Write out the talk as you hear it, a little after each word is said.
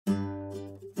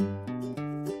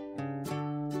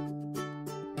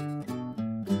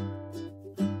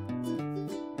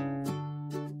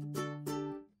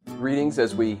Greetings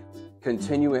as we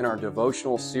continue in our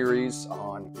devotional series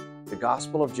on the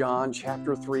Gospel of John,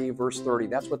 chapter 3, verse 30.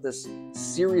 That's what this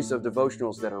series of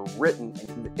devotionals that are written,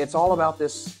 it's all about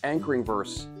this anchoring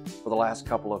verse for the last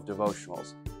couple of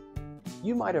devotionals.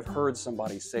 You might have heard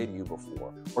somebody say to you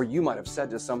before, or you might have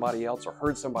said to somebody else, or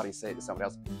heard somebody say to somebody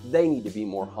else, they need to be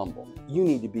more humble. You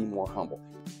need to be more humble.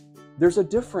 There's a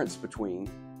difference between,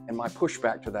 and my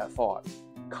pushback to that thought,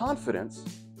 confidence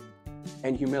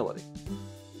and humility.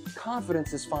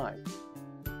 Confidence is fine,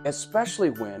 especially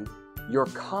when you're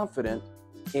confident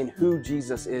in who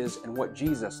Jesus is and what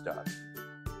Jesus does.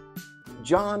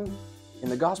 John, in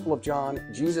the Gospel of John,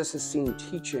 Jesus is seen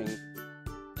teaching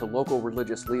to local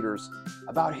religious leaders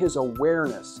about his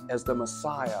awareness as the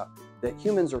Messiah, that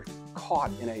humans are caught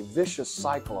in a vicious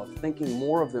cycle of thinking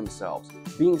more of themselves,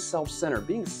 being self-centered,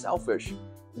 being selfish.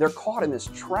 They're caught in this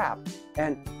trap,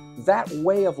 and that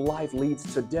way of life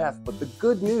leads to death. But the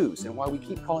good news, and why we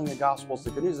keep calling the Gospels the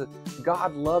good news, is that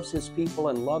God loves his people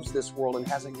and loves this world and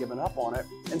hasn't given up on it.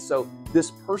 And so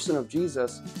this person of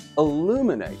Jesus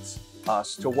illuminates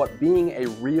us to what being a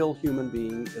real human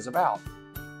being is about,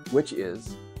 which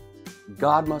is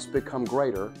God must become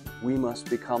greater, we must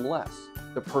become less.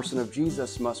 The person of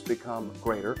Jesus must become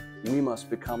greater, we must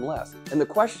become less. And the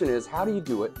question is, how do you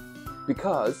do it?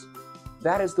 Because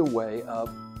that is the way of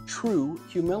true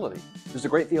humility. There's a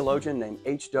great theologian named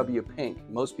H.W. Pink.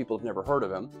 Most people have never heard of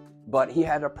him, but he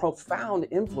had a profound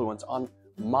influence on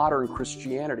modern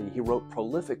Christianity. He wrote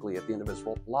prolifically at the end of his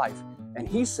life, and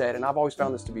he said, and I've always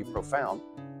found this to be profound,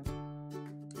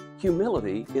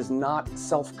 humility is not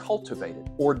self-cultivated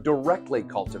or directly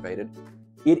cultivated.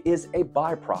 It is a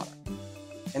byproduct.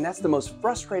 And that's the most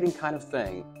frustrating kind of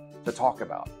thing to talk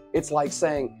about. It's like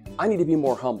saying, I need to be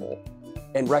more humble,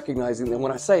 and recognizing that when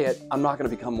I say it, I'm not going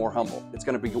to become more humble. It's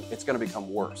going to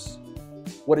become worse.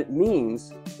 What it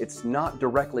means, it's not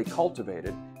directly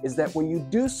cultivated, is that when you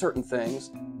do certain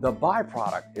things, the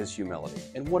byproduct is humility.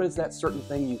 And what is that certain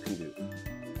thing you can do?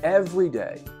 Every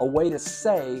day, a way to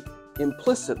say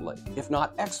implicitly, if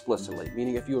not explicitly,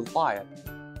 meaning if you imply it,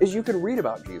 is you can read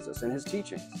about Jesus and his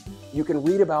teachings. You can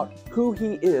read about who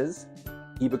he is,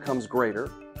 he becomes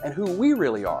greater, and who we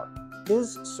really are,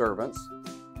 his servants,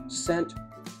 sent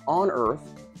on earth,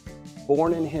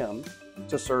 born in him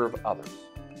to serve others.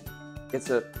 It's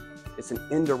an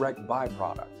indirect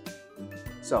byproduct.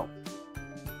 So,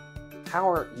 how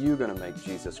are you going to make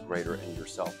Jesus greater and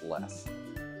yourself less?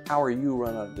 How are you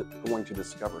going to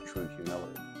discover true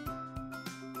humility?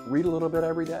 Read a little bit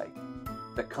every day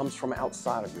that comes from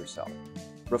outside of yourself.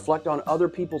 Reflect on other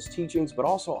people's teachings, but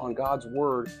also on God's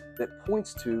word that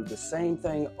points to the same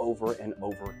thing over and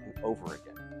over and over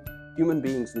again. Human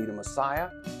beings need a Messiah,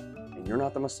 and you're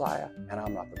not the Messiah, and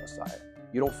I'm not the Messiah.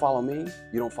 You don't follow me,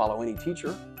 you don't follow any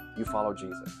teacher, you follow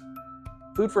Jesus.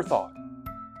 Food for thought.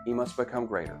 He must become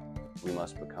greater, we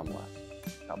must become less.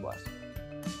 God bless.